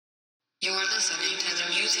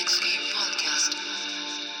Musicscape podcast.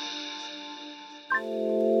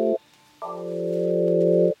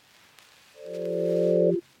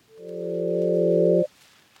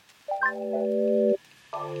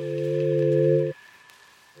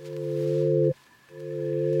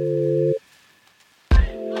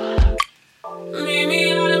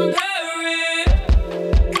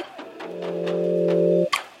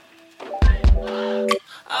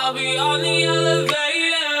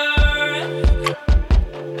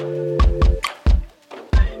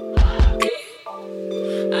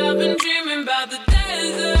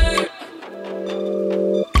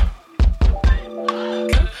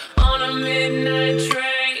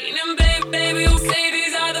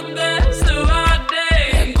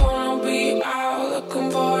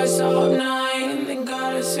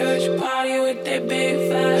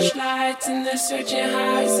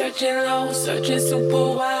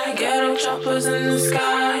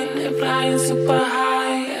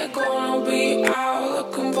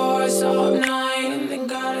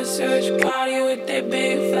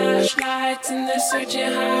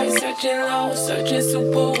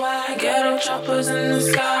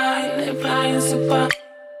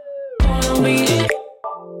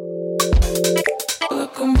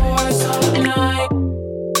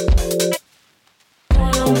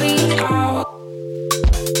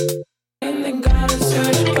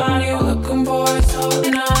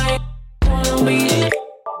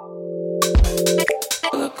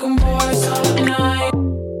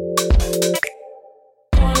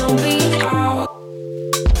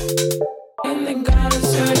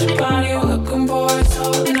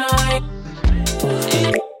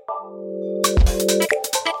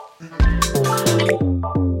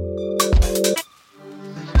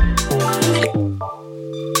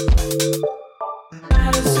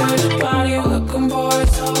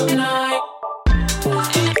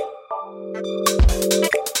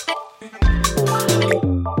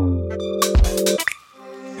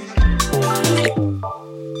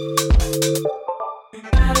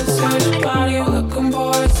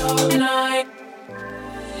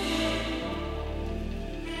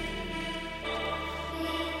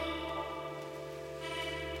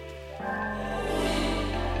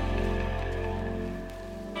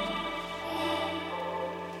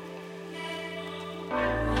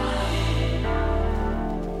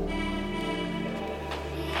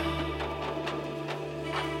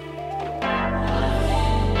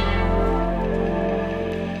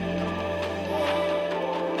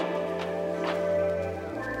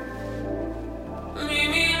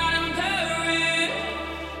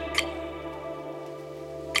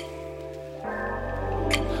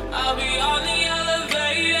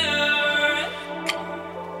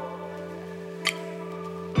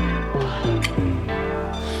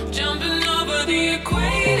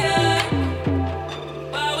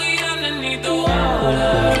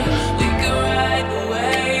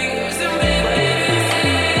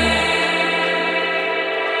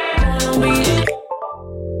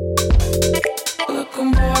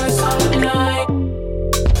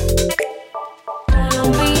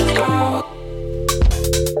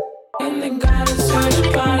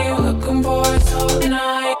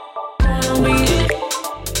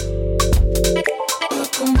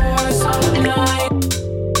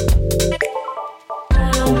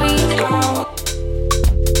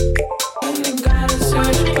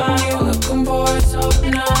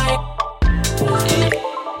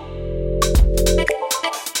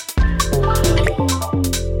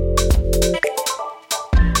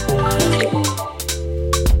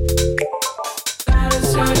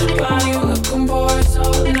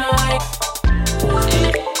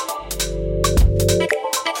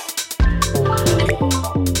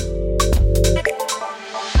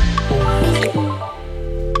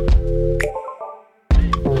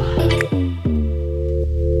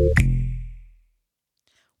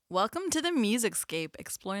 Welcome to the Musicscape,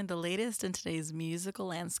 exploring the latest in today's musical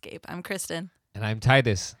landscape. I'm Kristen. And I'm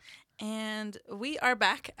Titus. And we are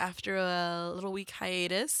back after a little week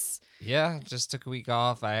hiatus. Yeah, just took a week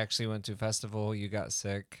off. I actually went to a festival. You got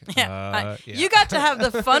sick. Yeah, you got to have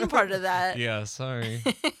the fun part of that. Yeah, sorry.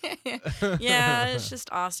 Yeah, it's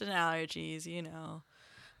just Austin allergies, you know.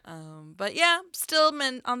 But yeah, still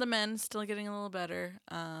on the mend, still getting a little better.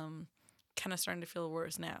 Kind of starting to feel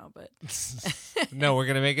worse now, but no, we're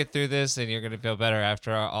gonna make it through this, and you're gonna feel better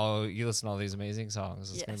after all you listen to all these amazing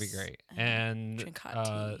songs. It's gonna be great. And drink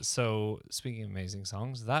hot tea. So speaking of amazing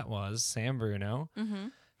songs, that was Sam Bruno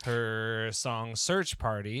her song Search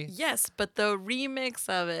Party. Yes, but the remix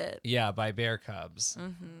of it. Yeah, by Bearcubs.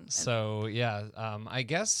 So, yeah, I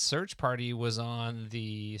guess Search Party was on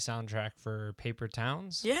the soundtrack for Paper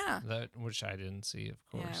Towns. Yeah. Which I didn't see, of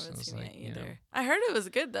course. Yeah, I haven't seen like, it either. I heard it was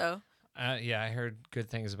good, though. Yeah, I heard good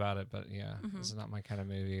things about it, but yeah, this is not my kind of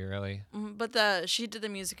movie, really. But she did the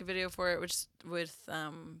music video for it, which with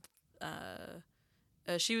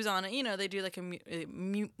she was on it. You know, they do like a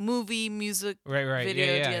movie music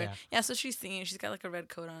video. Yeah. So she's singing. She's got like a red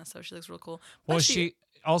coat on, so she looks real cool. Well, she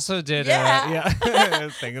also did.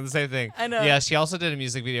 Thinking the same thing. I know. Yeah, she also did a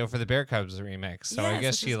music video for the Bearcubs remix. So I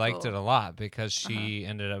guess she liked it a lot because she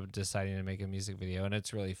ended up deciding to make a music video, and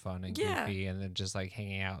it's really fun and goofy, and then just like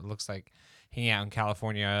hanging out. It looks like hanging out in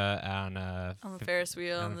California on the Ferris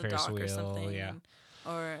wheel on the dock or something. Yeah.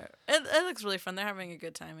 Or it looks really fun. They're having a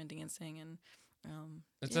good time and dancing and.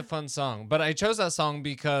 It's a fun song, but I chose that song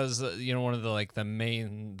because one of the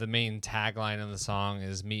main tagline of the song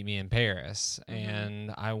is "Meet Me in Paris,"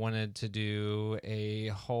 and I wanted to do a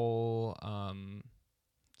whole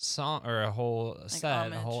song or a whole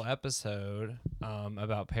set, a whole episode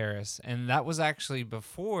about Paris, and that was actually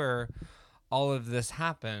before all of this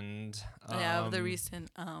happened. The recent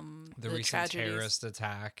terrorist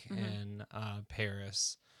attack in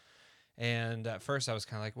Paris. And at first I was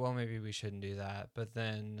kind of like, well, maybe we shouldn't do that. But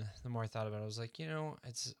then the more I thought about it, I was like,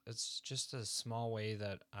 it's just a small way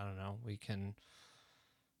that, I don't know, we can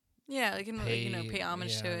pay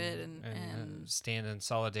homage to it and stand in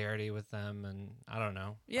solidarity with them. And I don't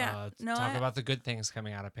know. Talk about the good things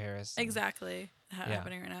coming out of Paris. Exactly.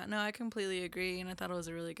 Happening right now. No, I completely agree. And I thought it was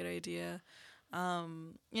a really good idea.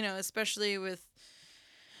 Especially with...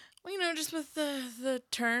 Well, just with the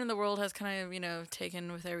turn the world has kind of,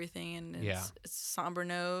 taken with everything, and it's somber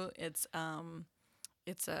note. It's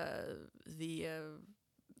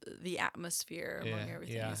the atmosphere among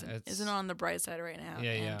everything isn't on the bright side right now.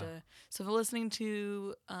 So if we're listening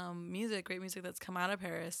to great music that's come out of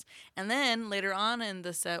Paris, and then later on in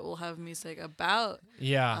the set we'll have music about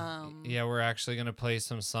we're actually gonna play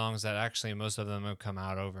some songs that actually most of them have come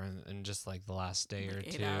out over in just like the last day or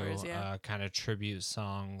 2 hours, kind of tribute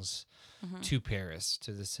songs to Paris,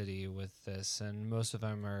 to the city with this, and most of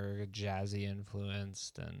them are jazzy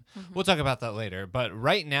influenced, and we'll talk about that later. But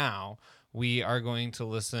right now we are going to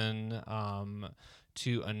listen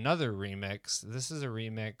to another remix. This is a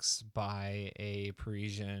remix by a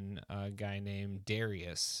Parisian guy named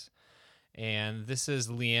Darius. And this is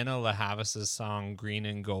Lianne Havas' song Green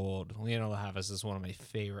and Gold. Lianne Havas is one of my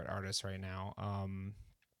favorite artists right now.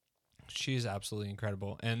 She's absolutely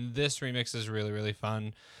incredible. And this remix is really, really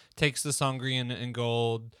fun. Takes the song Green and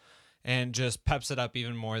Gold and just peps it up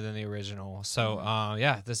even more than the original. So,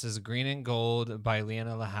 this is Green and Gold by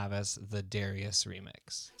Lianne Havas, the Darius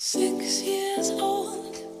remix. 6 years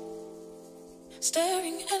old,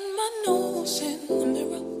 staring at my nose in the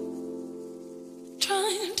mirror,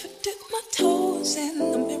 trying to dip my toes in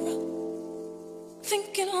the mirror,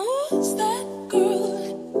 thinking, who's that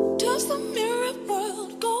girl? Does the mirror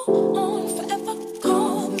world go on forever?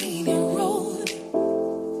 Call me the road,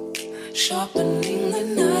 sharpening the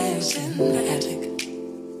knives in the attic,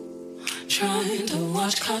 trying to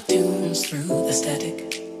watch cartoons through the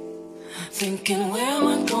static, thinking, where am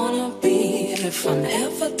I gonna be if I'm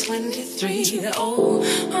ever 23? Oh,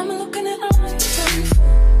 I'm looking at life,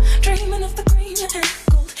 dreaming of the green and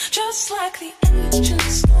gold, just like the ancient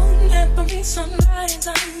stone. Every sunrise,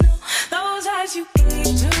 I know those eyes you gave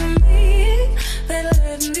to me, they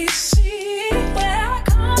let me see where I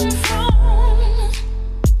come from.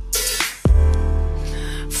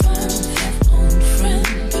 Found an old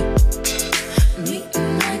friend,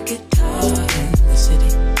 meeting my guitar in the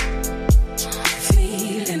city,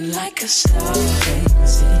 feeling like a star in the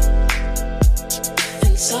city,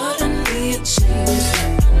 and suddenly it seems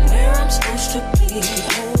like I'm where I'm supposed to be.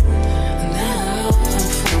 Oh, now I'm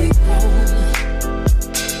fully grown,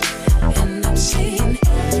 and I'm seeing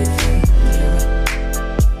everything clearer.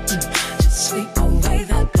 Just sweep away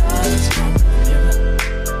the dust from the mirror.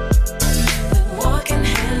 We're walking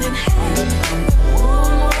hand in hand on the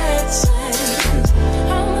warm wet sands.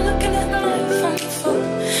 I'm looking at life from the phone,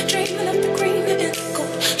 dreaming of the green and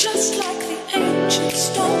gold, just like the ancient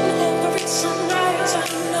stone.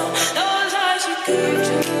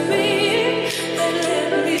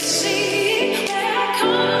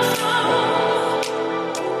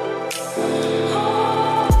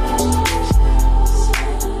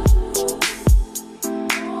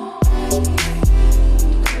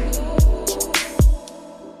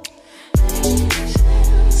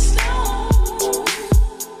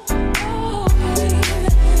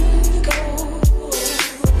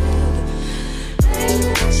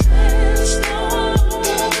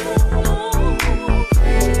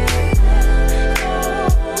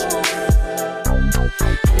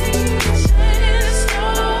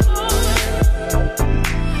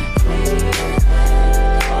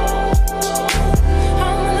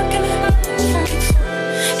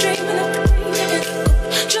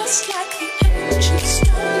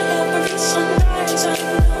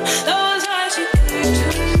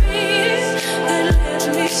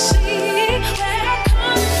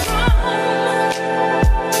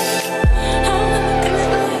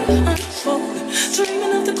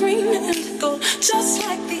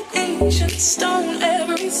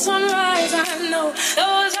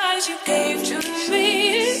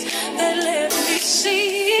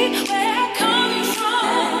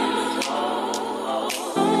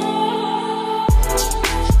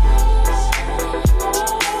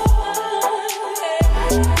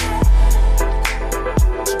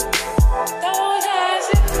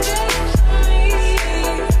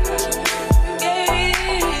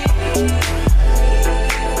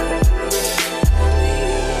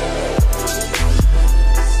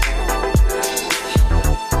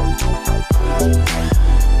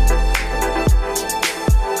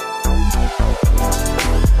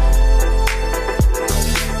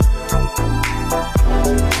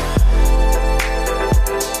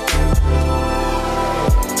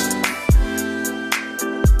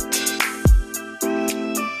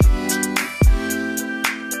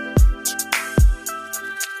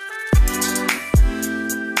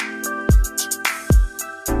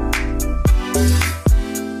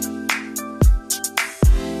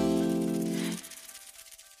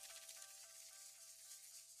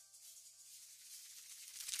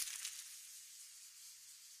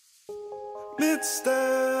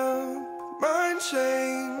 Mid-step, mind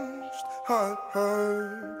changed, heart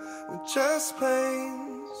hurt, with chest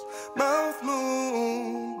pains, mouth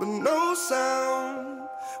moved, but no sound.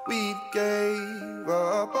 We gave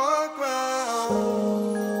up our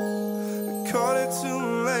ground. We caught it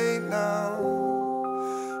too late now.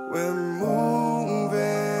 We're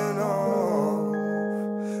moving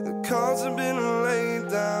on. The cards have been laid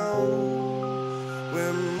down.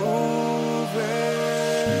 We're moving.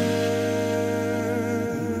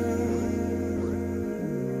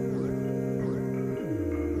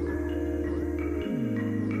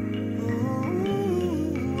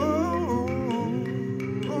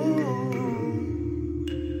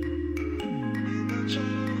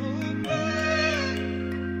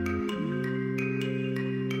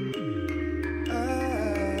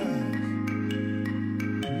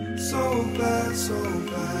 So bad, so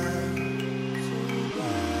bad, so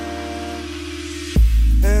bad.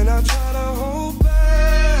 And I try to hold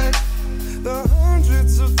back the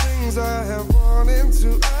hundreds of things I have wanted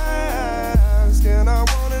to ask. And I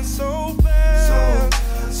want it so bad, so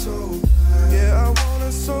bad, so bad. Yeah, I want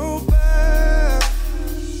it so bad.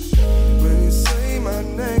 When you say my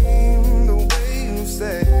name, the way you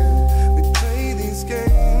say it, we play these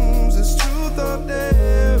games, it's truth or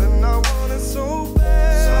dare. And I want it so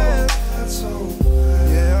bad. So bad.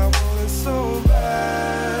 Yeah, I want it so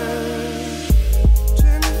bad.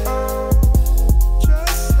 Chin up,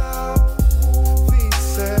 chest out, feet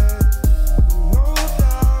set, no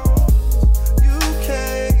doubt. You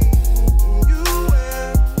came and you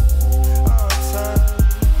went. Our time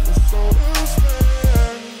is so well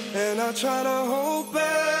spent. And I try to hold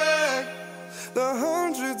back the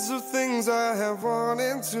hundreds of things I have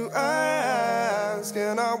wanted to ask.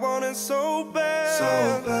 And I want it so bad.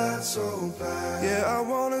 So bad, so bad. Yeah, I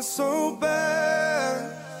want it so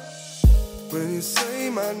bad. When you say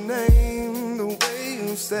my name, the way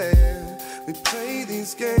you say it, we play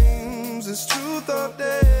these games, it's truth or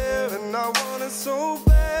dare. And I want it so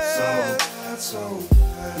bad. So bad, so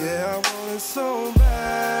bad. Yeah, I want it so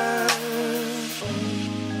bad.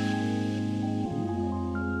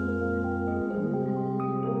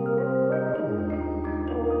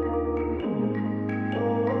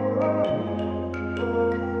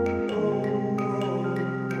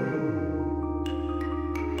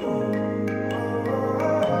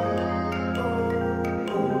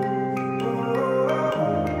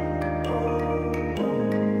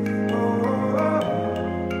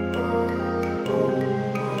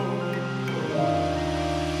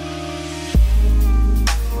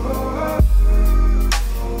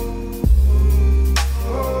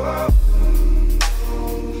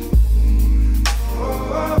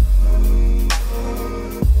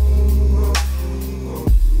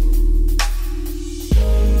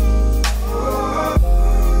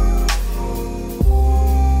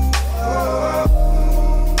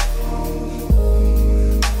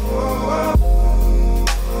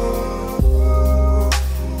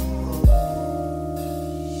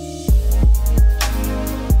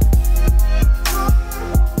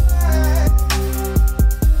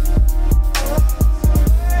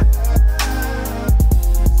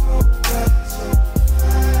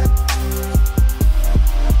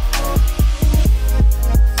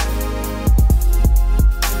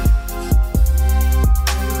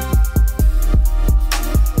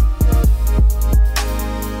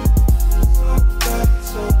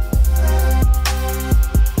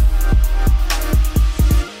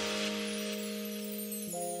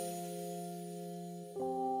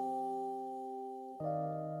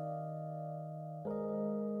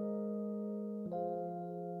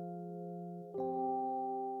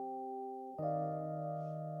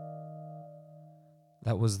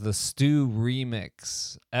 That was the Stwo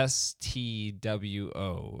remix,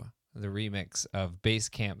 STWO, the remix of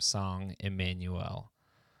Basecamp's song, Emmanuel.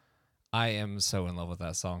 I am so in love with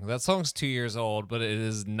that song. That song's 2 years old, but it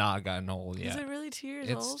has not gotten old yet. Is it really 2 years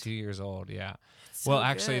old? It's 2 years old, yeah. So well,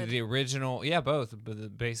 actually, good. the original, yeah, both. But the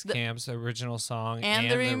Basecamp's original song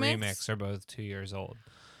and the remix are both 2 years old.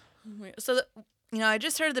 So, I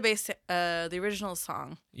just heard the original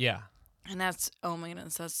song. Yeah. And that's, oh my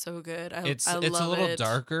goodness, that's so good. I it's love a little it.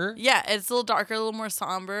 darker. Yeah, it's a little darker, a little more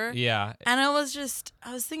somber. Yeah. And I was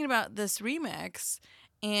thinking about this remix,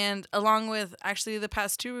 and along with actually the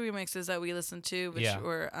past two remixes that we listened to, which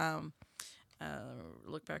were,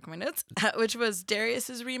 look back at my notes, which was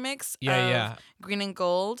Darius's remix of Green and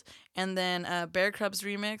Gold, and then Bearcubs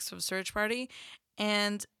remix of Search Party.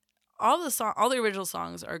 And all the original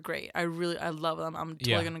songs are great. I love them. I'm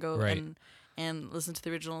totally going to go and listen to the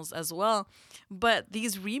originals as well. But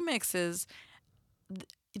these remixes,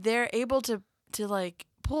 they're able to like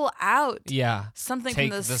pull out something take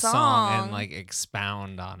from the song and like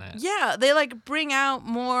expound on it. Yeah, they like bring out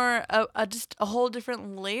more just a whole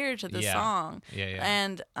different layer to the song.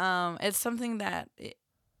 And it's something that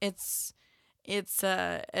it's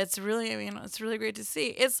really, it's really great to see.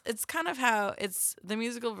 It's kind of how it's the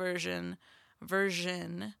musical version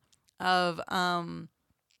of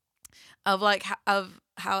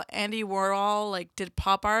how Andy Warhol like did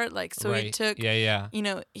pop art, like so he took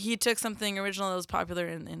he took something original that was popular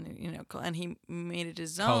and and he made it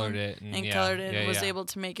his own, colored it and was able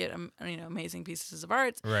to make it amazing pieces of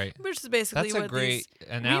art, which is basically what these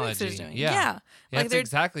remixers doing. Like that's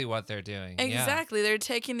exactly what they're doing. Exactly, they're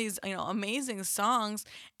taking these amazing songs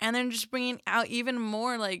and then just bringing out even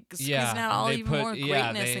more, like squeezing out all even more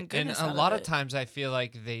greatness and goodness. And a lot of times I feel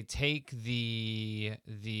like they take the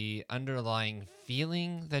underlying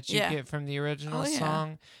feeling that you get from the original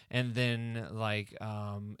song and then like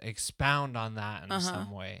expound on that in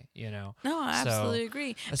some way, No, I absolutely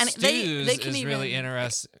agree. And they can is really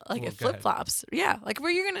interesting. Like flip flops. Yeah, like what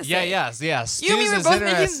you're gonna say. Yeah. You and me were both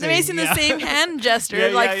making the same hand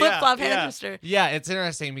gesture, like flip flop hand gesture. Yeah, it's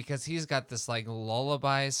interesting because he's got this like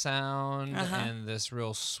lullaby sound and this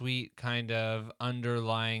real sweet kind of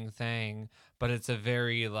underlying thing, but it's a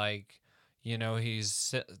very like,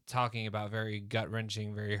 he's talking about very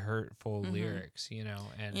gut-wrenching, very hurtful lyrics,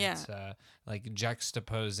 and it's like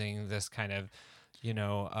juxtaposing this kind of,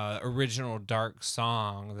 original dark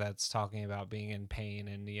song that's talking about being in pain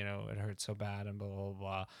and, it hurts so bad and blah,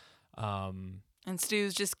 blah, blah. And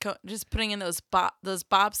Stu's just putting in those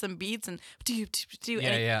bops and beats and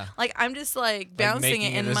like I'm just like bouncing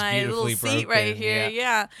it in my little seat right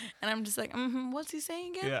here, and I'm just like, what's he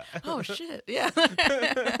saying again? Yeah. Oh shit, yeah.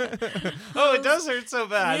 Oh, it does hurt so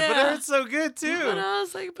bad, but it hurts so good too. But I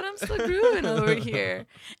was like, but I'm still grooving over here,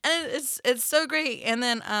 and it's so great. And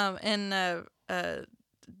then in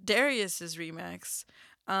Darius's remix,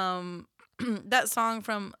 that song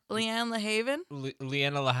from Lianne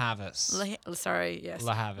Havas. Sorry, yes.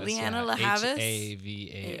 Havas. Lianne Havas. Havas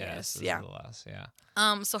is the last,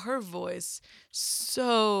 So her voice,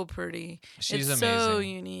 so pretty. She's it's amazing. So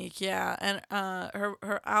unique, and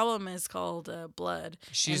her album is called Blood.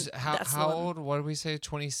 She's how old? What did we say?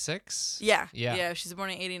 26. Yeah. She's born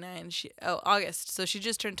in '89. August. So she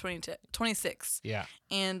just turned 26. Yeah.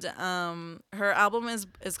 And her album is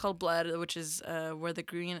called Blood, which is where the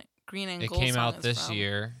green and gold. It came out this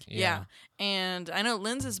year. Yeah. And I know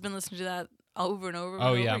Linz has been listening to that over and over.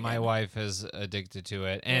 Oh yeah, my wife is addicted to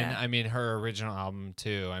it, and I mean her original album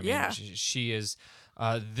too. I mean, she is.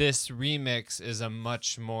 This remix is a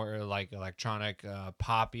much more like electronic,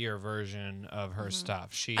 poppier version of her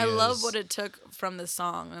stuff. I love what it took from the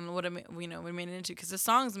song and what it we made it into, because the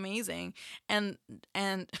song's amazing, and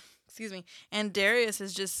excuse me, and Darius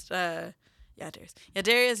is just.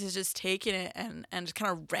 Darius has just taken it and just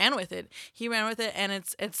kind of ran with it. He ran with it, and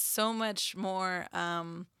it's so much more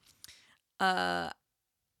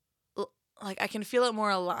like I can feel it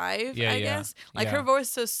more alive, I guess. Like her voice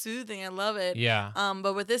is so soothing. I love it. Yeah.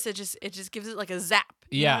 But with this, it just gives it like a zap.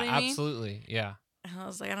 You know what I mean? Absolutely. Yeah. And I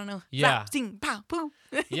was like, I don't know. Yeah. Zap, sing, pow, boom.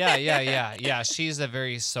 Yeah. She's a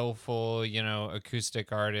very soulful,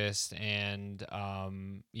 acoustic artist, and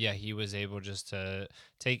he was able just to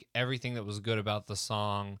take everything that was good about the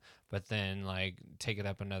song, but then like take it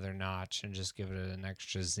up another notch and just give it an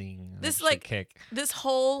extra zing, kick. This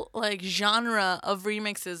whole like genre of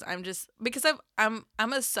remixes, because I'm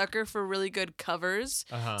a sucker for really good covers.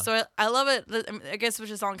 So I love it. I guess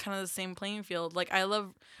which is on kind of the same playing field. Like I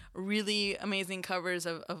love really amazing covers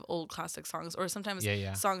of old classic songs, or sometimes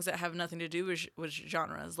songs that have nothing to do with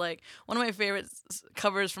genres. Like one of my favorite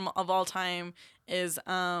covers of all time is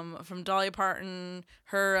from Dolly Parton,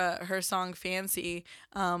 her song Fancy.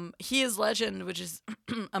 He Is Legend, which is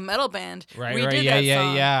a metal band. Right.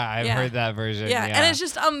 I've heard that version. Yeah, and it's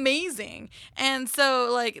just amazing. And so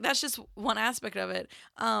like that's just one aspect of it.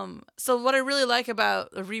 So what I really like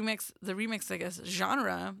about the remix I guess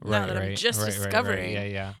genre now that I'm just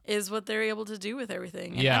discovering is what they're able to do with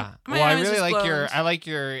everything. And I really like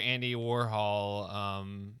your Andy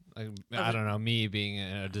Warhol. I don't know, me being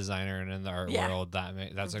a designer and in the art world,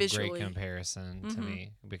 that's visually a great comparison to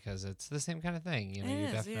me, because it's the same kind of thing. You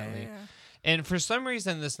definitely. And for some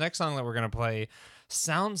reason, this next song that we're gonna play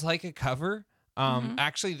sounds like a cover.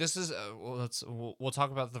 Actually, this is we'll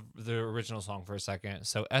talk about the original song for a second.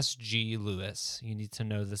 So S.G. Lewis, you need to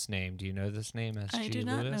know this name. Do you know this name, S.G. Lewis? I do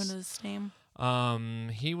not know this name.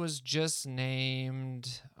 He was just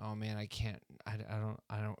named. Oh man, I can't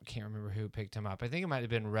remember who picked him up. I think it might have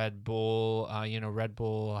been Red Bull. Red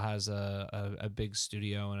Bull has a big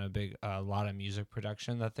studio and a lot of music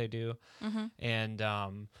production that they do, and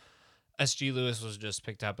SG Lewis was just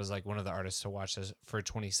picked up as like one of the artists to watch this for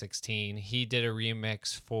 2016. He did a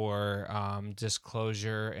remix for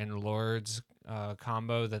Disclosure and Lords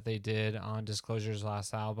combo that they did on Disclosure's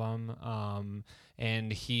last album.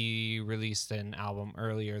 And he released an album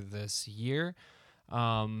earlier this year.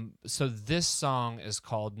 So this song is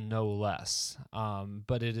called No Less,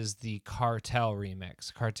 but it is the Kartell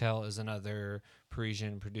remix. Kartell is another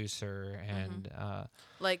Parisian producer and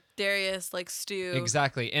like Darius, like Stwo.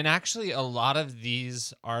 Exactly. And actually a lot of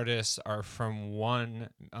these artists are from one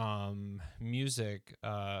music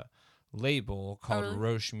label called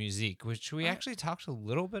Roche Musique, which we actually talked a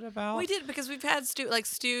little bit about. We did, because we've had Stwo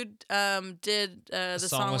did the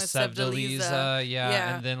song with Seb Delisa,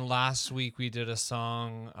 yeah. And then last week we did a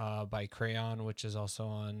song by Crayon, which is also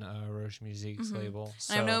on Roche Musique's label.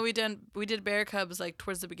 So, I know we did Bearcubs like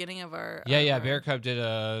towards the beginning of our Bearcub did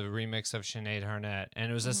a remix of Sinead Harnett,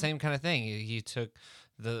 and it was the same kind of thing. He took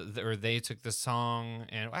they took the song,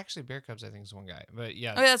 and actually Bearcubs I think is one guy, but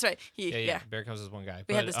yeah. Oh, yeah, that's right. Bearcubs is one guy.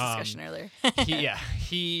 We had this discussion earlier.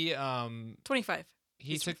 he 25.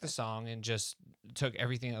 He took the song and just took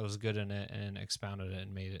everything that was good in it and expounded it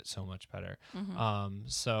and made it so much better.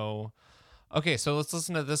 So let's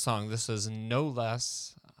listen to this song. This is No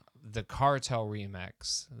Less, the Kartell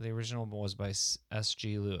remix. The original was by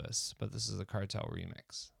SG Lewis, but this is the Kartell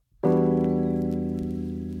remix.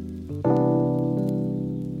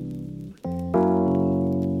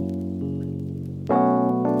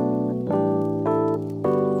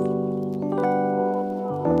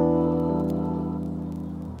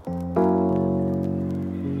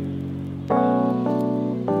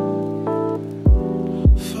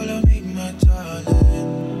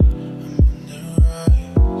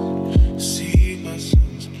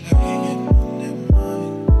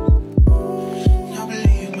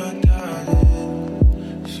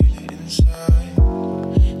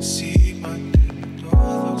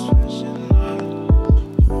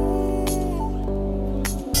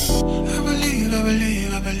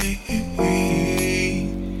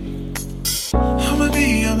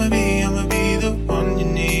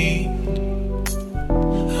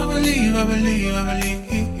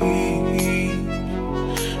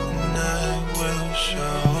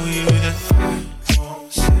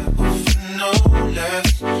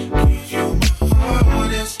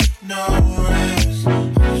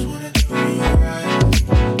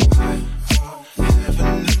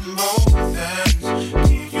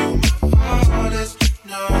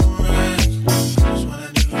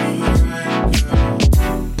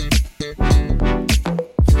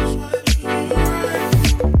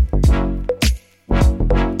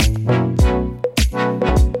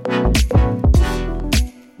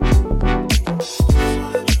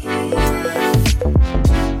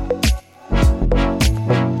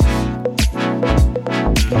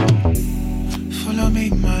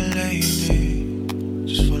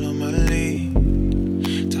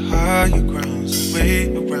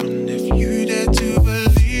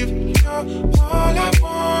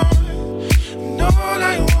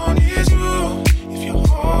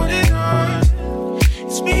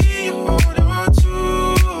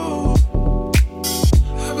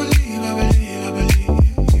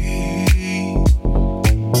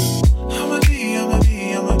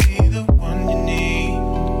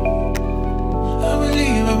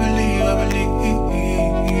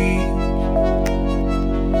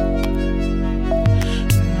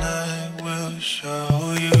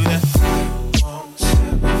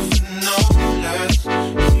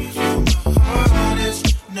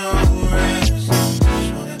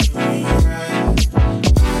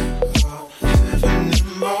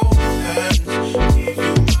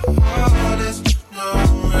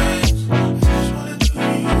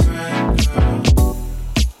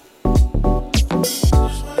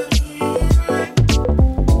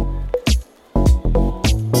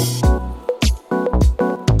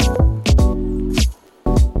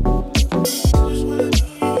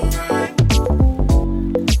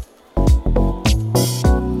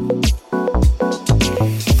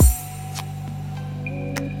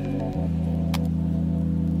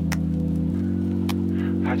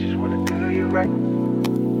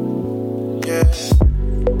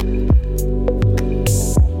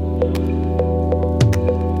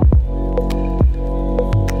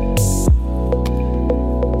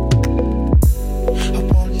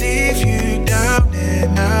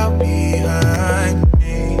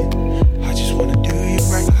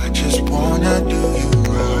 wanna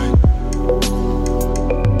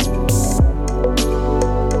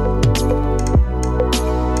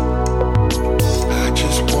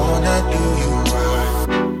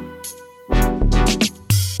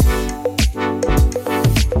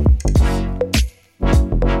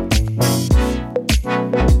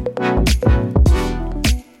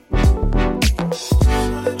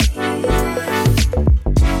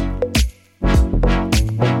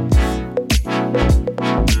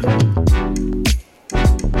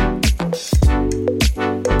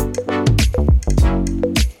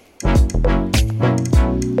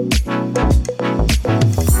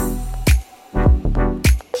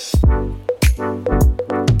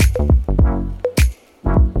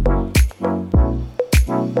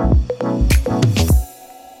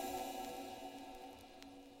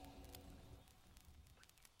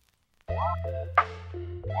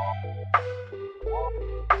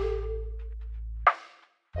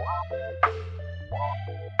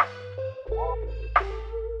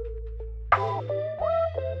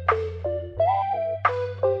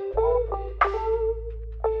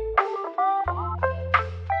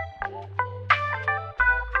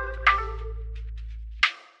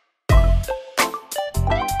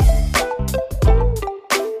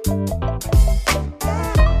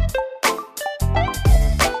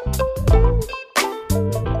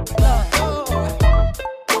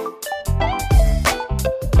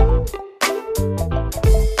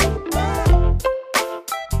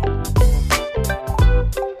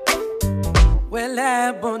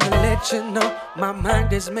You know, my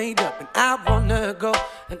mind is made up and I wanna go.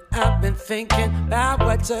 And I've been thinking about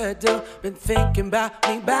what to do. Been thinking about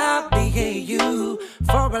being you.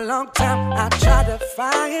 For a long time I try to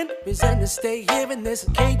find reason to stay here in this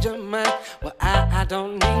cage of mine. Well, I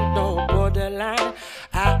don't need no borderline.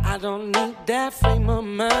 I don't need that frame of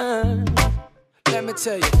mind. Let me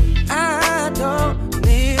tell you, I don't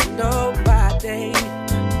need nobody.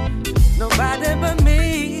 Nobody but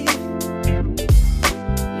me.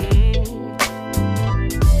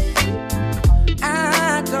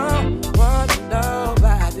 I don't want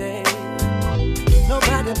nobody,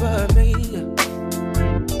 nobody but me,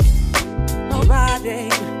 nobody.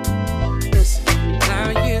 Listen,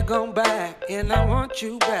 now you're gone back, and I want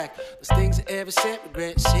you back. Those things I ever said,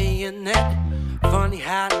 regret seeing that. Funny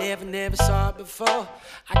how I never saw it before.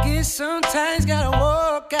 I guess sometimes gotta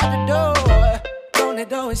walk out the door.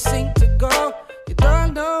 Don't always seem to go. You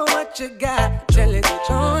don't know what you got till it's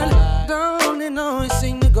gone. Don't it always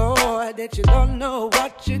seem to go that you don't know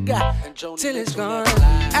what you got till it's gone.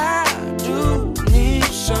 I do need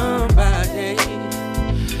somebody.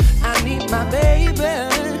 I need my baby.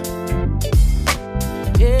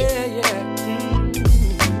 Yeah, yeah.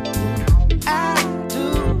 I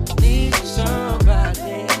do need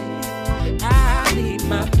somebody. I need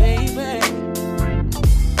my baby.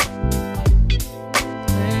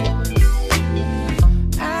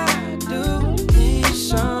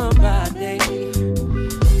 Somebody,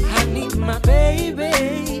 I need my baby.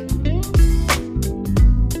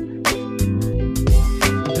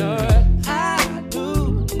 Lord, I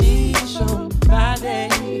do need somebody.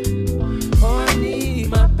 Oh, I need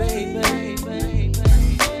my baby.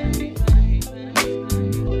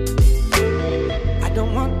 I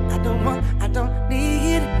don't want, I don't want, I don't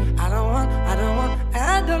need. I don't want, I don't want,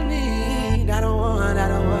 I don't need. I don't want, I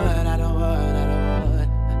don't want, I don't want, I don't want.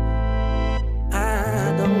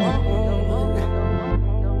 I don't want.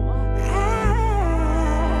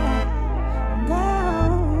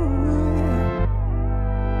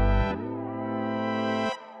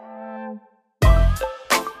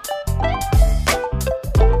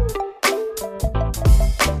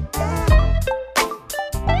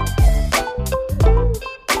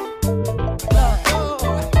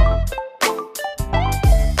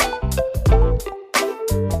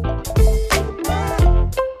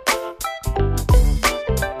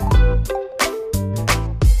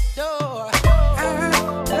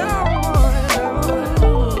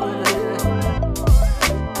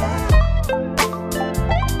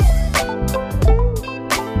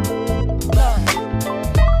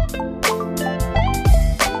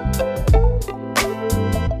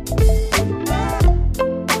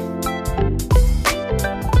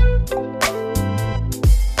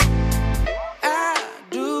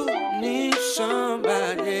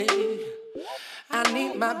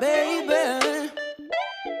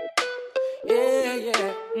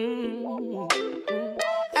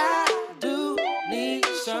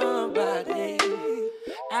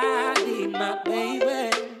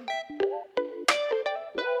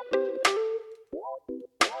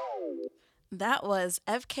 That was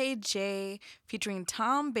FKJ featuring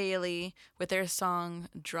Tom Bailey with their song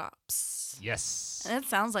Drops. Yes. And it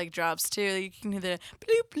sounds like drops too. You can hear the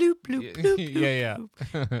bloop, bloop, bloop, bloop, bloop. Yeah.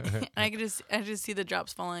 And I just see the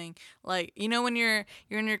drops falling. Like, you know when you're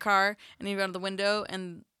in your car and you go out the window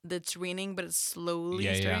and it's raining, but it's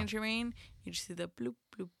slowly starting to rain? You just see the bloop,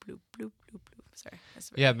 bloop, bloop, bloop, bloop, bloop. Sorry.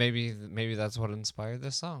 Yeah, maybe that's what inspired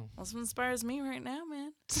this song. That's what inspires me right now,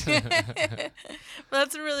 man. But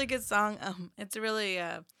that's a really good song. It's a really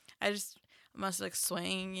I must like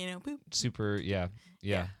swaying, you know. Boop, super, yeah.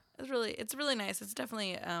 It's really nice. It's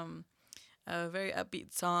definitely a very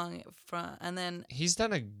upbeat song and then he's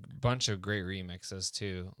done a bunch of great remixes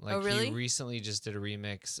too. Like, oh, really? He recently just did a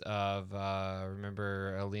remix of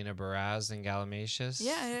remember Alina Baraz and Galimatius?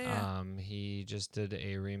 Yeah. He just did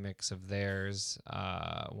a remix of theirs,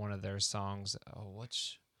 one of their songs.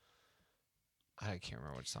 I can't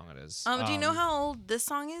remember which song it is. Do you know how old this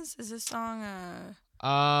song is? Is this song recent?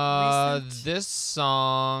 This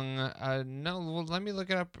song, no, well, let me look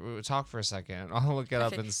it up. Talk for a second. I'll look it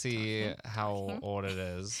up and see how old it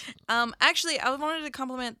is. Actually, I wanted to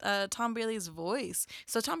compliment Tom Bailey's voice.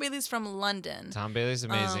 So Tom Bailey's from London. Tom Bailey's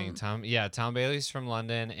amazing. Tom Bailey's from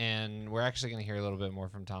London, and we're actually going to hear a little bit more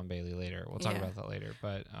from Tom Bailey later. We'll talk about that later,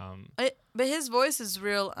 but his voice is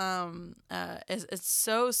real. It's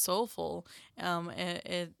so soulful.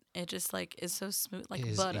 It just like is so smooth, like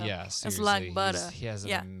butter. Yeah, seriously. It's like butter. He has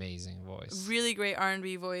an amazing voice. Really great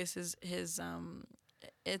R&B voice. His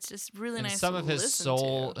it's just really and nice. Some to of his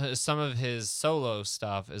listen to. some of his solo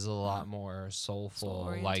stuff is a lot more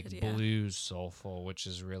soulful, like blues soulful, which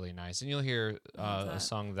is really nice. And you'll hear a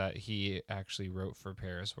song that he actually wrote for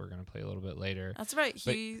Paris. We're gonna play a little bit later. That's right.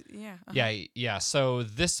 Yeah. So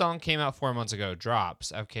this song came out 4 months ago.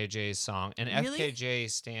 Drops, FKJ's song, and really?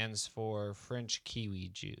 FKJ stands for French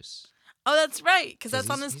Kiwi Juice. Oh, that's right, because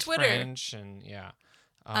that's on his Twitter. French and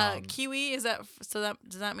Kiwi, is that so? That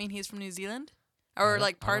does that mean he's from New Zealand? Or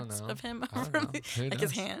like parts of him from like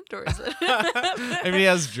his hand, or is it? Maybe he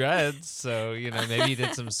has dreads, so maybe he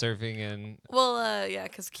did some surfing and. Well, yeah,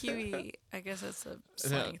 because Kiwi, I guess that's a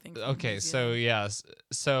slang thing. Okay, so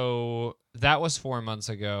so that was 4 months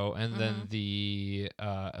ago, and then the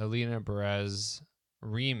Alina Perez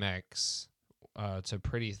remix to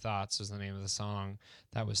Pretty Thoughts is the name of the song.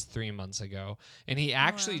 That was 3 months ago. And he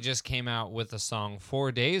actually just came out with a song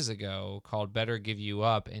 4 days ago called Better Give You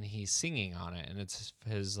Up, and he's singing on it. And it's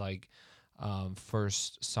his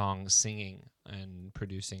first song singing and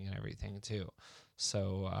producing and everything too.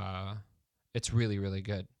 So it's really, really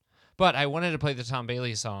good. But I wanted to play the Tom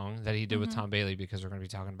Bailey song that he did with Tom Bailey because we're going to be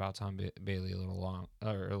talking about Tom Bailey a little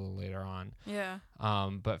later on. Yeah.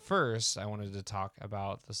 But first, I wanted to talk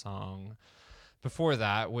about the song before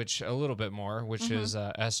that, which a little bit more, which is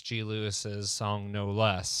S.G. Lewis's song No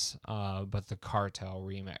Less, but the Kartell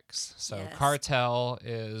remix. So Kartell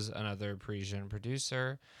is another Parisian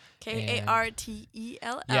producer. Kartell.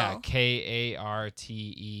 Yeah,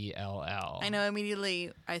 Kartell. I know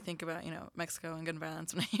immediately I think about, Mexico and gun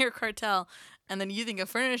violence when I hear Kartell, and then you think of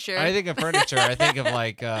furniture. I think of furniture. I think of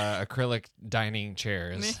acrylic dining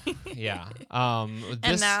chairs. Yeah.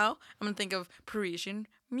 And now I'm going to think of Parisian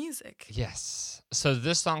music. Yes. So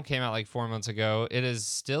this song came out 4 months ago. It is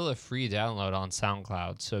still a free download on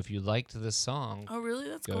SoundCloud. So if you liked this song, oh really?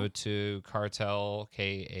 That's go cool. to Kartell,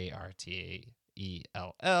 Kartell,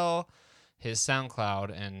 his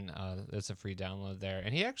SoundCloud, and it's a free download there.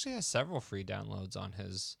 And he actually has several free downloads on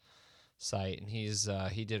his site, and he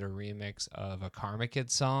did a remix of a Karma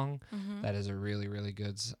Kid song that is a really, really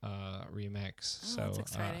good remix. That's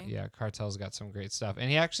exciting. Kartell's got some great stuff,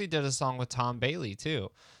 and he actually did a song with Tom Bailey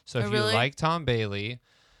too. So if really? you like Tom Bailey,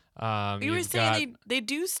 you were saying they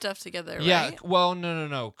do stuff together, right? Yeah, well,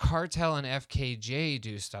 no. Kartell and FKJ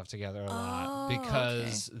do stuff together a lot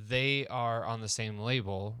because they are on the same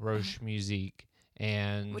label, Roche Musique.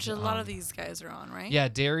 And which a lot of these guys are on, right? Yeah,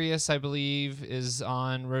 Darius, I believe, is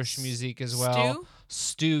on Roche Musique as well.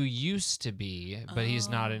 Stwo used to be, but he's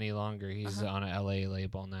not any longer. He's on a LA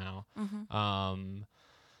label now.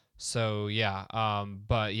 So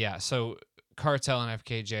Kartell and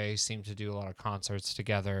FKJ seem to do a lot of concerts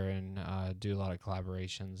together and do a lot of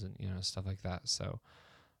collaborations and stuff like that. So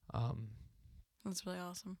that's really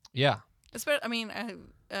awesome. Yeah.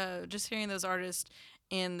 Just hearing those artists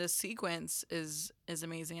in the sequence is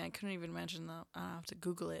amazing. I couldn't even imagine that. I have to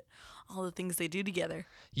Google it. All the things they do together.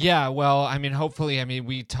 Yeah, well, hopefully,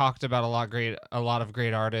 we talked about a lot of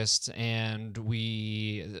great artists, and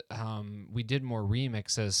we did more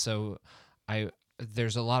remixes. So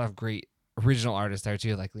there's a lot of great original artists there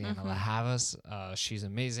too, like Lianne Havas. She's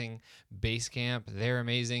amazing. Basecamp, they're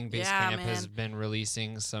amazing. Basecamp has been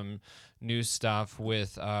releasing some new stuff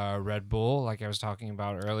with Red Bull, like I was talking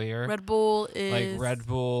about earlier. Red Bull is like Red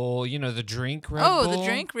Bull, the drink Red Bull. Oh, the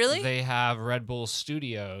drink, really? They have Red Bull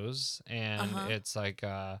Studios, and it's like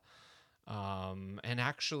and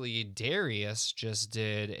actually Darius just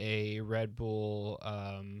did a Red Bull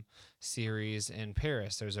series in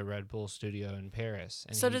Paris. There's a Red Bull studio in Paris.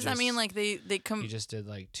 And so does that mean they come? He just did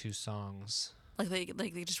 2 songs. Like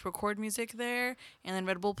they just record music there, and then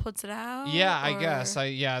Red Bull puts it out. Yeah, I guess.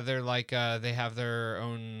 They're they have their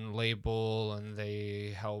own label, and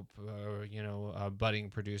they help budding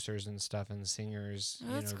producers and stuff and singers.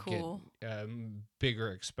 Oh, that's cool. Get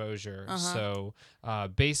bigger exposure. So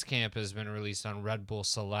Basecamp has been released on Red Bull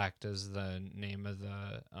Select as the name of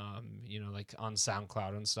the on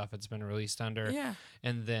SoundCloud and stuff. It's been released under. Yeah.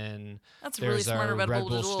 And then that's there's really smart our Red Bull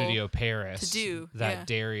Bull Studio Paris to do that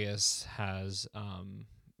Darius has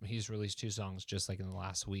he's released 2 songs just like in the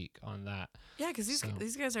last week on that. Yeah, because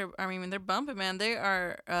these guys are, I mean, they're bumping, man. They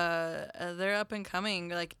are they're up and coming,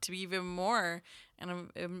 like, to be even more.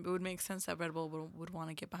 And it would make sense that Red Bull would want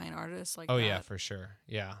to get behind artists like that. Oh yeah, for sure.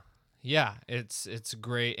 Yeah. Yeah, it's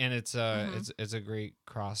great, and it's a great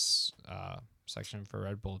cross section for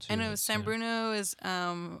Red Bull too. I know San Bruno is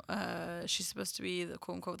she's supposed to be the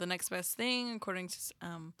quote unquote the next best thing according to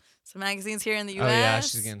some magazines here in the U.S. Oh yeah,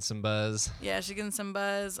 she's getting some buzz. Yeah, she's getting some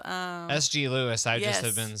buzz. SG Lewis, I just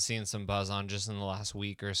have been seeing some buzz on just in the last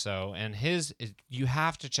week or so, and you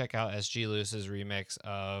have to check out SG Lewis's remix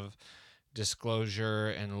of Disclosure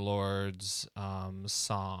and Lord's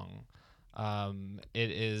song.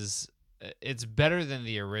 It's better than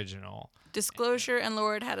the original. Disclosure and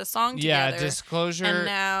Lord had a song together. Yeah, Disclosure. And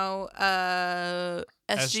now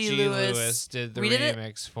SG Lewis did the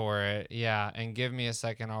remix for it. Yeah, and give me a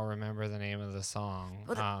second, I'll remember the name of the song.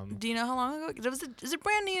 Do you know how long ago? Is it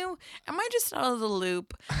brand new? Am I just out of the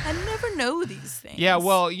loop? I never know these things. Yeah,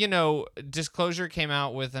 well, Disclosure came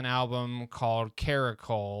out with an album called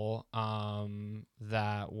Caracol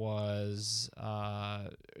that was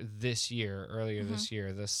earlier this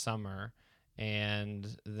year, this summer.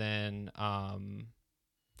 And then, man,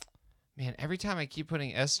 every time I keep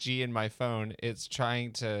putting SG in my phone, it's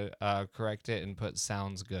trying to correct it and put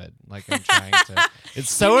sounds good. Like I'm trying to.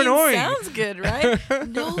 It's so annoying. Sounds good, right?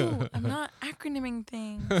 No, I'm not acronyming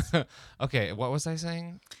things. Okay, what was I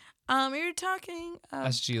saying? You're talking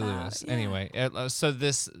SG Lewis. Yeah. Anyway, so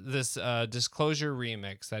this Disclosure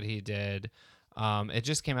remix that he did. It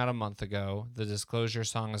just came out a month ago. The Disclosure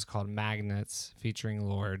song is called Magnets, featuring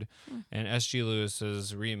Lord, and SG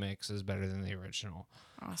Lewis's remix is better than the original.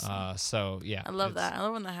 Awesome. So yeah, I love that. I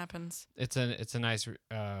love when that happens. It's a nice,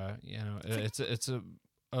 it's a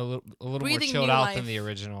little more chilled out life. Than the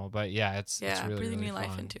original, but yeah, it's really breathing really new fun.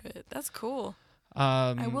 life into it. That's cool.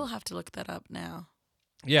 I will have to look that up now.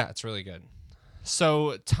 Yeah, it's really good.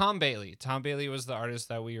 So Tom Bailey was the artist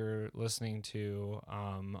that we were listening to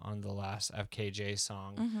on the last FKJ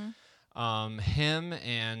song. Mm-hmm. Him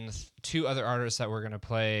and 2 other artists that we're gonna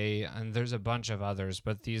play, and there's a bunch of others,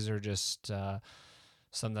 but these are just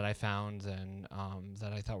some that I found and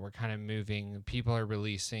that I thought were kind of moving. People are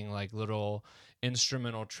releasing like little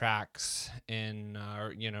instrumental tracks in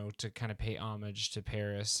to kind of pay homage to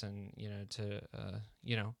Paris and to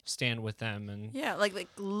stand with them and like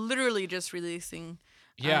literally just releasing.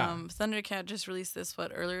 Thundercat just released this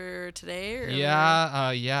earlier today or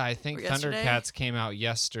I think Thundercats came out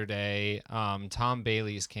yesterday. Tom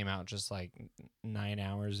Bailey's came out just like 9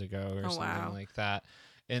 hours ago or something like that.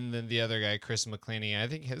 And then the other guy, Chris McClenney, I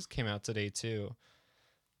think his came out today too.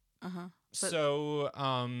 So,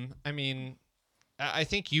 I mean, I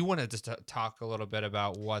think you wanted to talk a little bit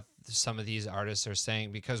about what some of these artists are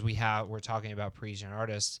saying, because we're talking about Parisian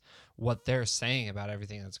artists, what they're saying about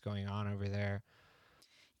everything that's going on over there.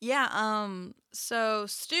 Yeah. So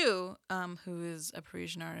Stwo, who is a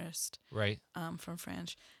Parisian artist, right? From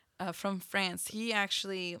France, he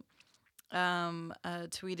actually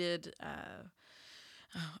tweeted.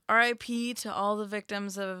 R.I.P. to all the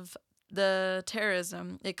victims of the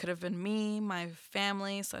terrorism. It could have been me, my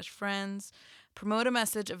family / friends. Promote a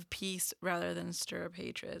message of peace rather than stir up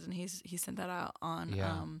hatred. And he sent that out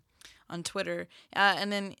on Twitter.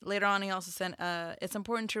 And then later on, he also sent, it's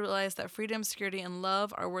important to realize that freedom, security, and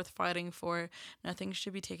love are worth fighting for. Nothing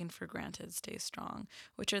should be taken for granted. Stay strong,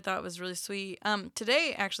 which I thought was really sweet.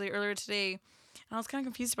 Earlier today, and I was kind of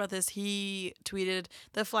confused about this. He tweeted,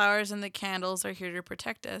 "The flowers and the candles are here to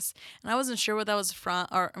protect us." And I wasn't sure what that was from,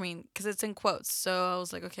 because it's in quotes. So I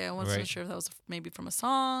was like, okay, I wasn't sure if that was maybe from a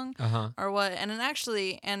song or what. And then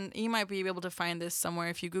and you might be able to find this somewhere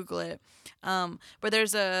if you Google it. But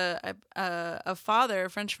there's a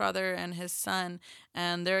French father and his son,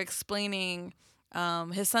 and they're explaining.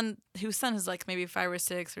 His son, whose son is like maybe 5 or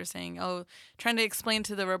 6, are saying, trying to explain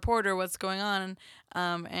to the reporter what's going on,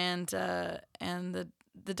 and the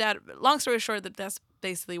dad. Long story short, that's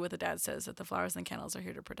basically what the dad says, that the flowers and candles are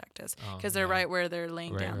here to protect us because they're right where they're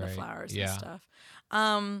laying down the flowers and stuff.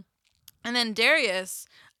 And then Darius,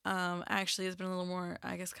 actually has been a little more,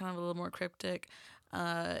 I guess, kind of a little more cryptic.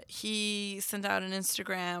 He sent out an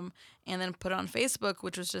Instagram and then put it on Facebook,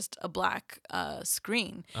 which was just a black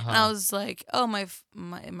screen. And I was like, oh, my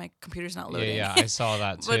computer's not loading. Yeah, I saw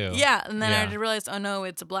that too. And then I realized, oh no,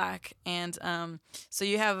 it's black. And so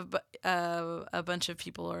you have a bunch of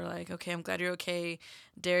people are like, okay, I'm glad you're okay,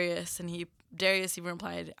 Darius. And Darius even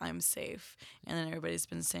replied, I'm safe. And then everybody's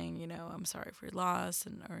been saying, I'm sorry for your loss,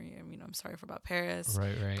 I'm sorry about Paris.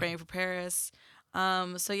 Right. Praying for Paris.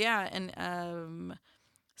 So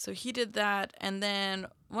he did that, and then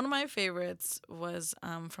one of my favorites was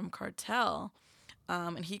from Kartell.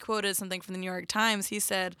 And he quoted something from the New York Times. He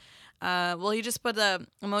said, he just put the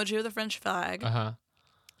emoji of the French flag. Uh-huh.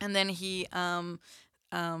 And then he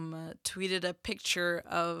tweeted a picture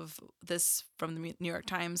of this from the New York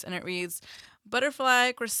Times. And it reads,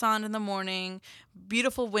 butterfly croissant in the morning,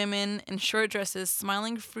 beautiful women in short dresses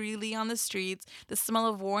smiling freely on the streets, the smell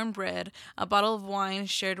of warm bread, a bottle of wine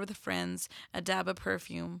shared with friends, a dab of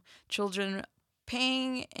perfume, children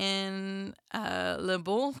paying in Le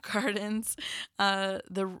Bon Gardens,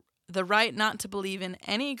 the right not to believe in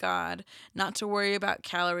any god, not to worry about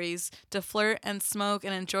calories, to flirt and smoke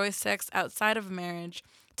and enjoy sex outside of marriage,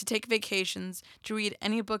 to take vacations, to read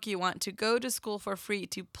any book you want, to go to school for free,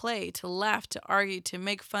 to play, to laugh, to argue, to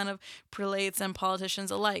make fun of prelates and politicians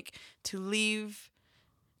alike, to leave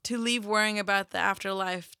worrying about the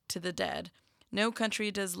afterlife to the dead. No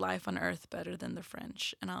country does life on earth better than the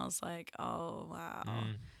French. And I was like, oh wow.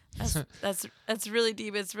 That's really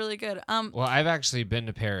deep. It's really good. Well, I've actually been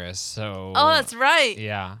to Paris, so. Oh, that's right.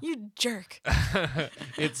 Yeah. You jerk.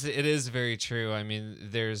 It is very true. I mean,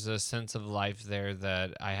 there's a sense of life there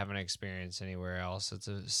that I haven't experienced anywhere else. It's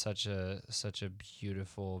such a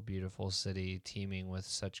beautiful, beautiful city, teeming with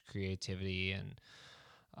such creativity and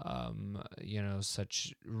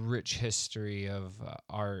such rich history of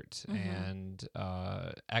art and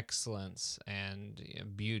excellence and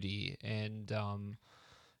beauty and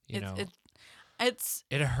it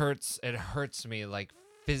hurts me, like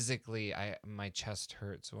physically. My chest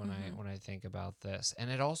hurts when I think about this, and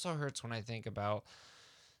it also hurts when I think about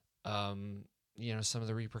some of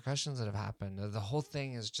the repercussions that have happened. The whole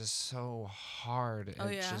thing is just so hard. Oh,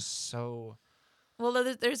 it's just so. Well,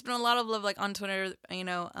 there's been a lot of love, like on Twitter. Who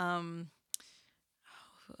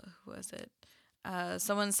was it?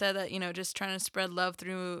 Someone said that just trying to spread love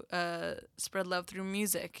through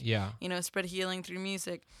music. Yeah. Spread healing through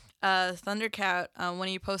music. Thundercat, when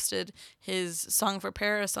he posted his song for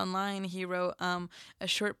Paris online, he wrote a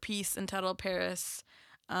short piece entitled Paris,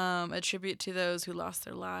 a tribute to those who lost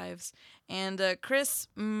their lives. And Chris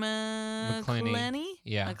McClenney,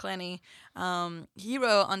 McClenney, he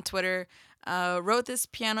wrote on Twitter, wrote this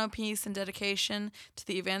piano piece in dedication to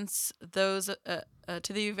the events those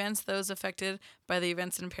affected by the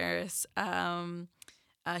events in Paris.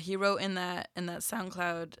 He wrote in this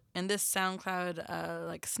SoundCloud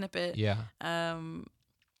like snippet. Yeah.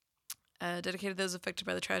 Dedicated to those affected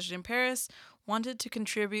by the tragedy in Paris, wanted to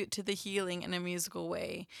contribute to the healing in a musical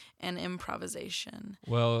way and improvisation.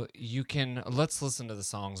 Well, let's listen to the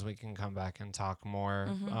songs. We can come back and talk more.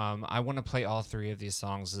 I want to play all three of these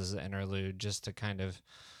songs as an interlude just to kind of,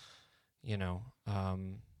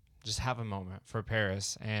 just have a moment for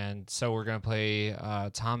Paris. And so we're going to play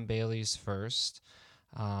Tom Bailey's first.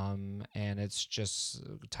 And it's just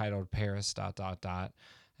titled Paris ...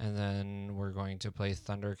 And then we're going to play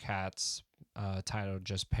Thundercat's titled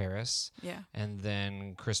just Paris. Yeah. And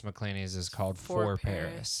then Chris McClenney's is called For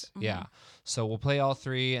Paris. Mm-hmm. Yeah. So we'll play all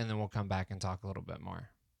three and then we'll come back and talk a little bit more.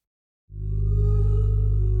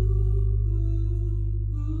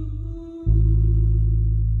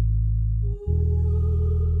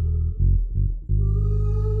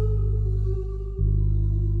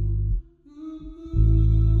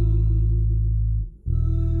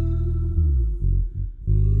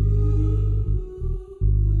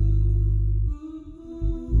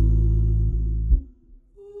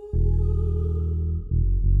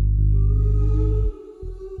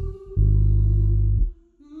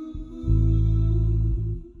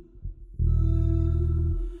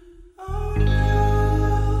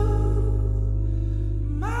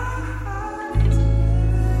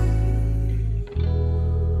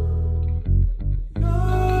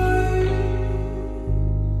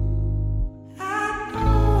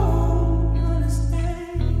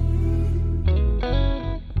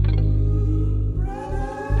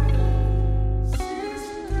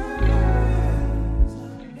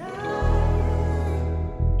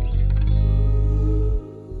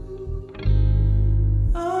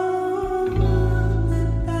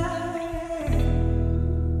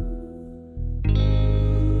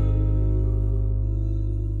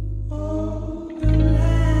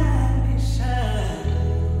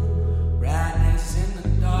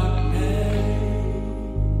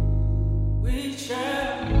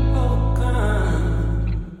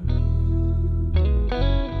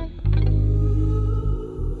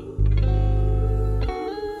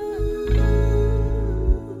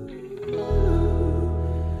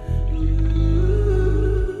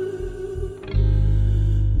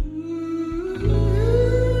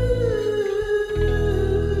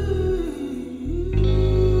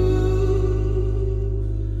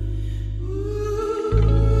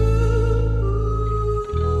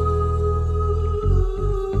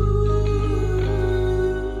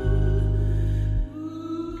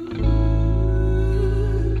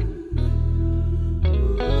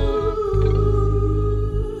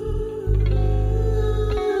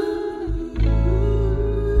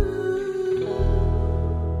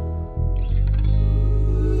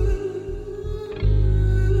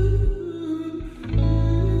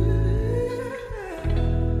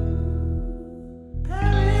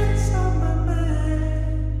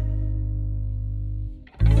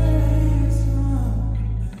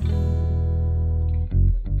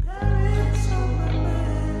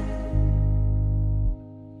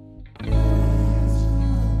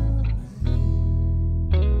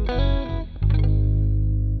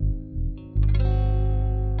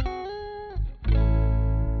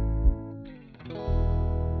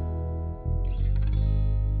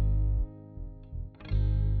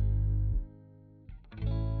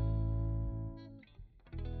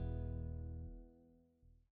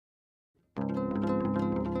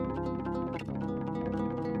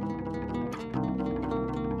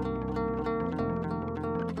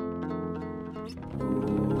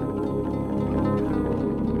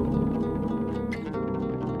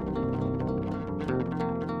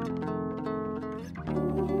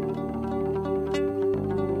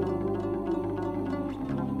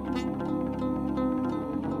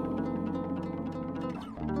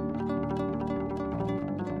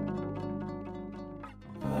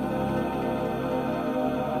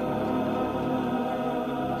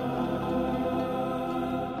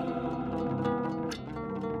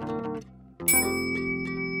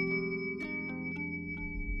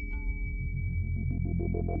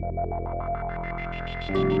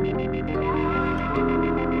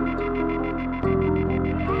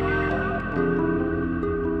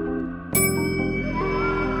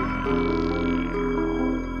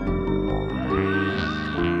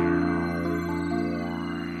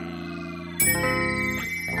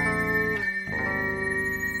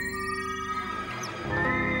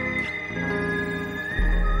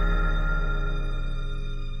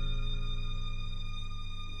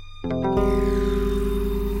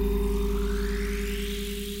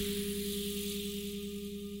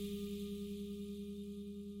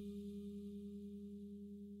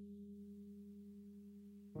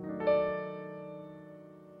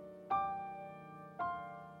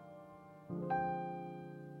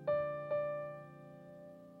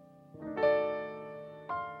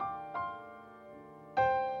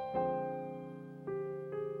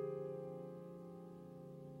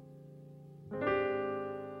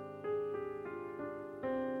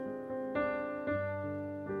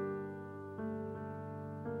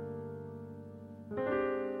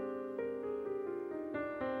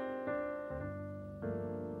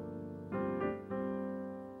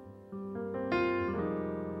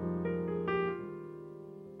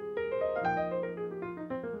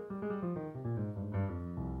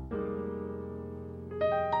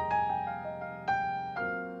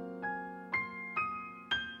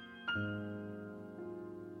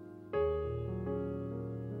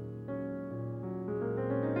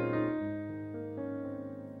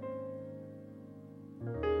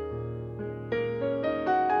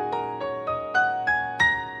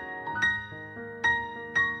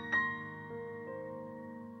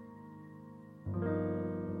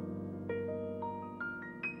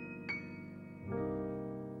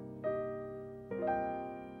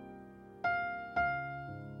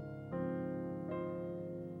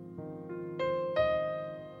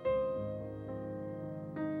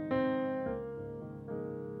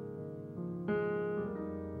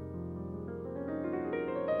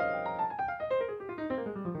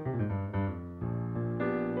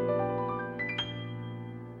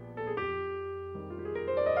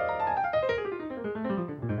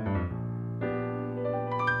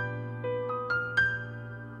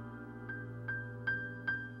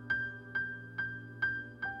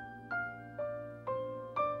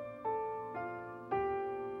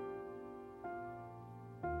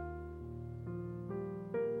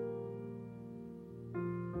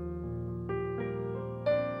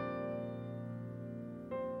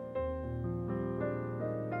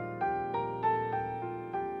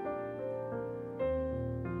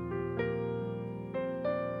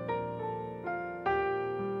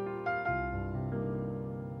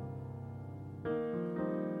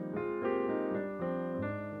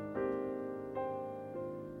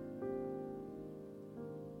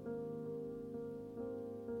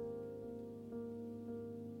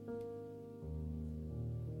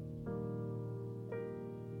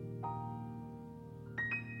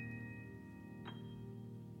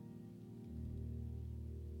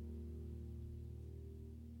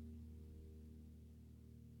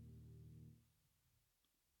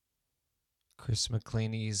 Chris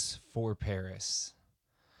McClenney's For Paris.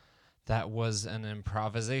 That was an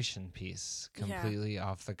improvisation piece, completely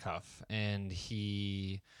off the cuff. And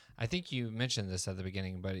I think you mentioned this at the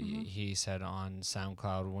beginning, but he said on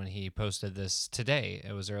SoundCloud when he posted this today,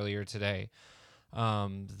 it was earlier today,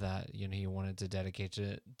 that he wanted to dedicate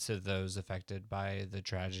it to those affected by the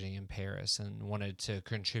tragedy in Paris and wanted to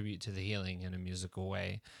contribute to the healing in a musical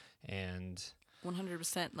way. And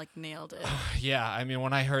 100% nailed it. Yeah, I mean,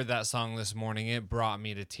 when I heard that song this morning, it brought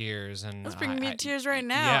me to tears, and it's bringing me to tears right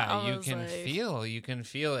now. Yeah, you can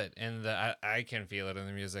feel it, and I can feel it in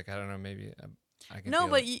the music. I don't know, maybe I can. No,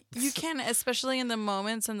 but you can, especially in the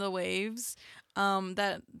moments and the waves,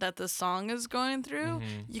 that the song is going through.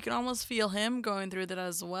 Mm-hmm. You can almost feel him going through that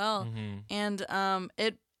as well, and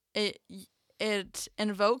it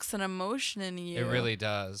invokes an emotion in you. It really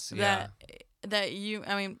does. Yeah. That you,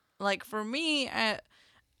 I mean. For me,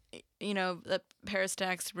 the Paris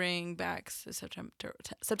attacks bring back September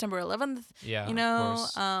 11th. Yeah, of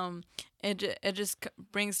course. It just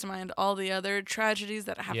brings to mind all the other tragedies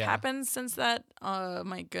that have happened since that.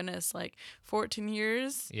 My goodness, 14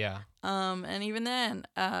 years. Yeah. And even then,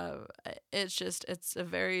 it's a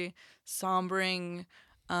very sombering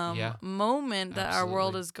moment that our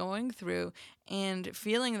world is going through, and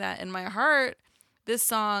feeling that in my heart, this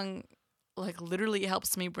song like literally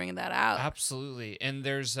helps me bring that out. Absolutely. And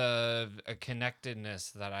there's a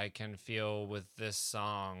connectedness that I can feel with this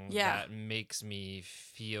song that makes me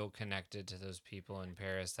feel connected to those people in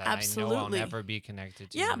Paris that I know I'll never be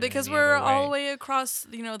connected to. Yeah, because we're all the way across,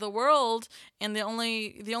 the world, and the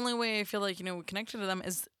only way I feel like, we're connected to them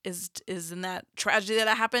is in that tragedy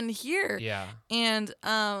that happened here. Yeah. And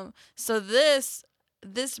so this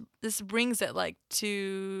brings it like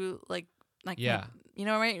to like yeah.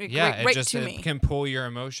 Right? Yeah, right it to me. Can pull your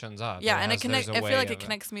emotions up. Yeah, and I feel like it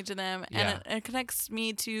connects me to them, and it connects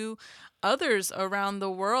me to others around the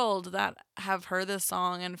world that have heard this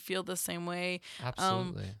song and feel the same way.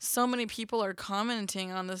 Absolutely. So many people are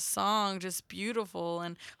commenting on this song, just beautiful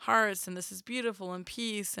and hearts, and this is beautiful and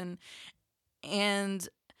peace, and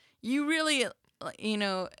you really,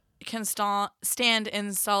 can stand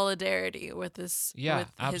in solidarity with this, with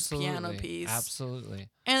his piano piece. Absolutely.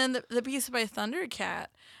 And then the piece by Thundercat.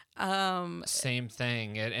 Same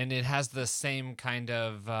thing. And it has the same kind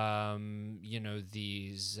of,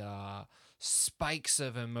 these spikes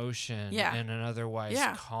of emotion in an otherwise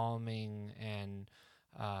calming and,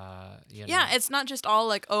 it's not just all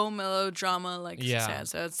like, melodrama, like sad.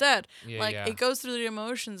 It goes through the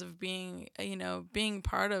emotions of being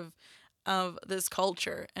part of this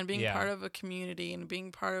culture and being part of a community and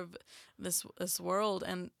being part of this world,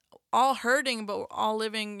 and all hurting, but all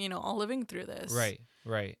living through this.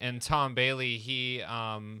 Right. And Tom Bailey, he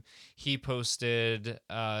posted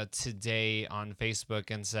today on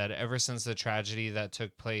Facebook and said, ever since the tragedy that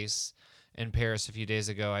took place in Paris a few days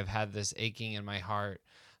ago, I've had this aching in my heart.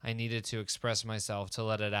 I needed to express myself, to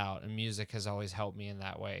let it out, and music has always helped me in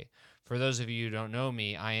that way. For those of you who don't know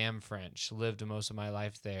me, I am French, lived most of my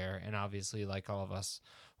life there, and obviously, like all of us,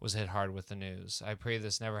 was hit hard with the news. I pray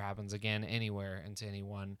this never happens again anywhere and to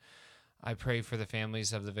anyone. I pray for the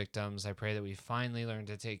families of the victims. I pray that we finally learn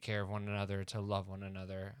to take care of one another, to love one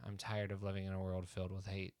another. I'm tired of living in a world filled with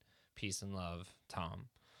hate. Peace and love, Tom.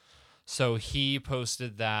 So he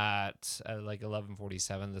posted that at like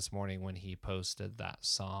 11:47 this morning when he posted that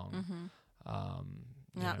song.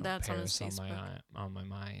 Mm-hmm. That's Paris on his Facebook. On my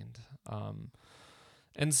mind.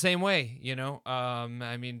 And same way,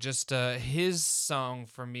 I mean, just his song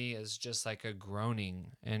for me is just like a groaning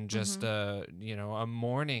and just a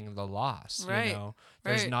mourning the loss. Right.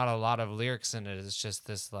 There's not a lot of lyrics in it. It's just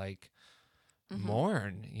this like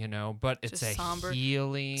mourn, but it's just a somber,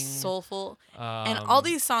 healing, soulful, and all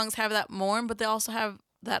these songs have that mourn, but they also have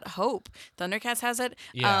that hope. Thundercats has it.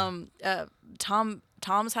 Yeah.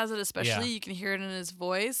 Tom's has it especially. You can hear it in his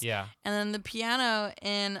voice. Yeah. And then the piano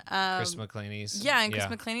in Chris McClenney's. Yeah, in Chris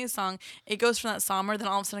McClenney's song, it goes from that somber, then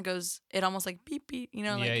all of a sudden it almost like beep beep,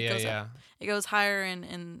 it goes up. It goes higher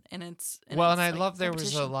and it's and I love there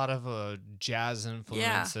was a lot of jazz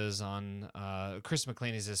influences on Chris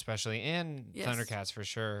McClenney's especially, and Thundercats for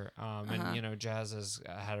sure. And jazz has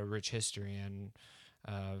had a rich history in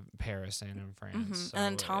Paris and in France. Mm-hmm. So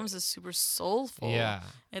and Tom's is super soulful. Yeah.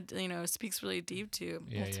 It speaks really deep to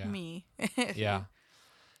me.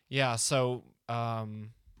 Yeah. So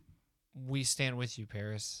we stand with you,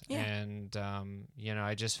 Paris. Yeah. And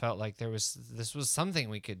I just felt like this was something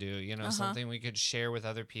we could do, something we could share with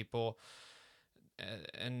other people.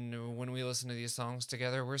 And when we listen to these songs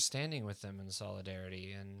together, we're standing with them in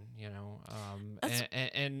solidarity, and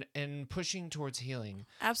and pushing towards healing.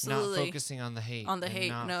 Absolutely, not focusing on the hate.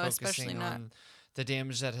 No, especially not on the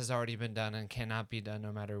damage that has already been done and cannot be done,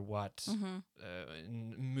 no matter what.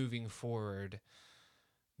 Moving forward,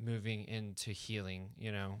 moving into healing.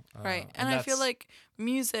 Right, and I feel like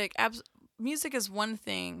music is one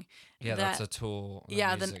thing. Yeah, that's a tool.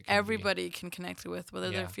 Then everybody can connect with, whether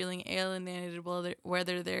they're feeling alienated,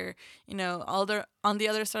 whether they're on the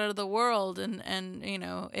other side of the world, and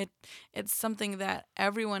it's something that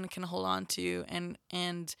everyone can hold on to and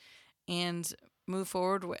move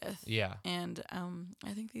forward with. Yeah. And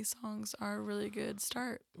I think these songs are a really good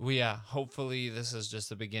start. Well, yeah, hopefully this is just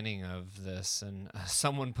the beginning of this. And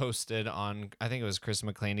someone posted on, I think it was Chris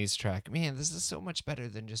McClenney's track, man, this is so much better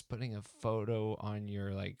than just putting a photo on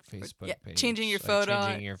your like Facebook page. Changing your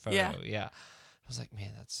photo. Yeah. I was like,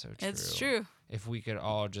 man, that's so true. It's true. If we could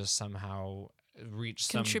all just somehow reach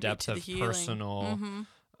some depth of personal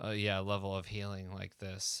level of healing like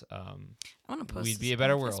this, I want to post we'd be a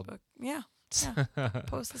better world. Facebook. Yeah.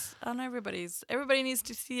 Post this on everybody's. Everybody needs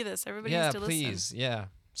to see this. Everybody needs to listen. Please. Yeah.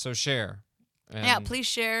 So share. Please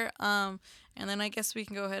share. And then I guess we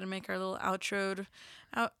can go ahead and make our little outro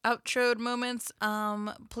moments.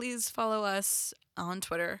 Please follow us on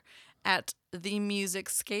Twitter at The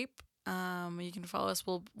Musicscape. You can follow us.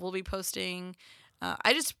 We'll be posting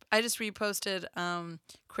I just reposted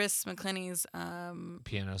Chris McClenney's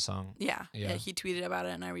piano song. Yeah, he tweeted about it,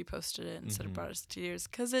 and I reposted it and said it brought us to tears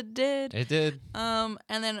because it did. It did. And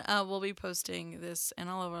then we'll be posting this and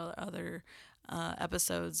all of our other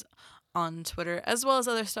episodes on Twitter, as well as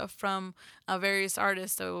other stuff from various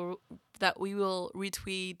artists that we will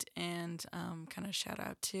retweet and kind of shout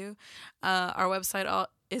out to. Our website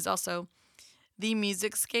is also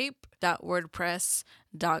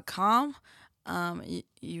themusicscape.wordpress.com.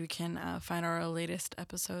 You can find our latest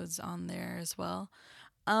episodes on there as well.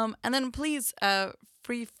 And then please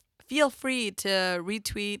feel free to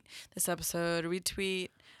retweet this episode, retweet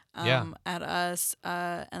at us,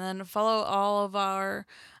 and then follow all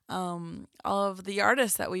of the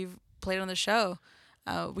artists that we've played on the show.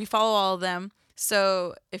 We follow all of them.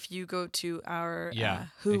 So if you go to our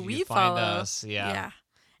who we follow, us,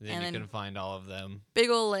 then you can find all of them. Big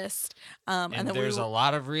ol' list. And then there's a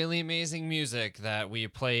lot of really amazing music that we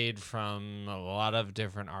played from a lot of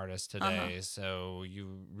different artists today. So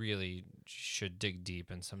you really should dig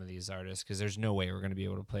deep in some of these artists because there's no way we're going to be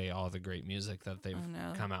able to play all the great music that they've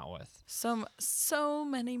come out with. So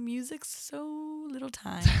many music, so little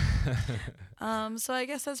time. So I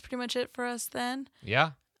guess that's pretty much it for us then.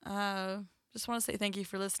 Yeah. Just want to say thank you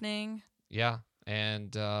for listening. Yeah.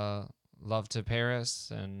 And love to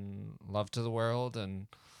Paris and love to the world. And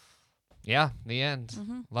the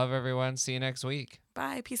end. Love everyone. See you next week.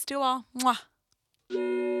 Bye. Peace to all. Mwah.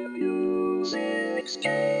 Musique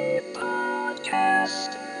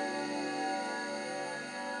Podcast.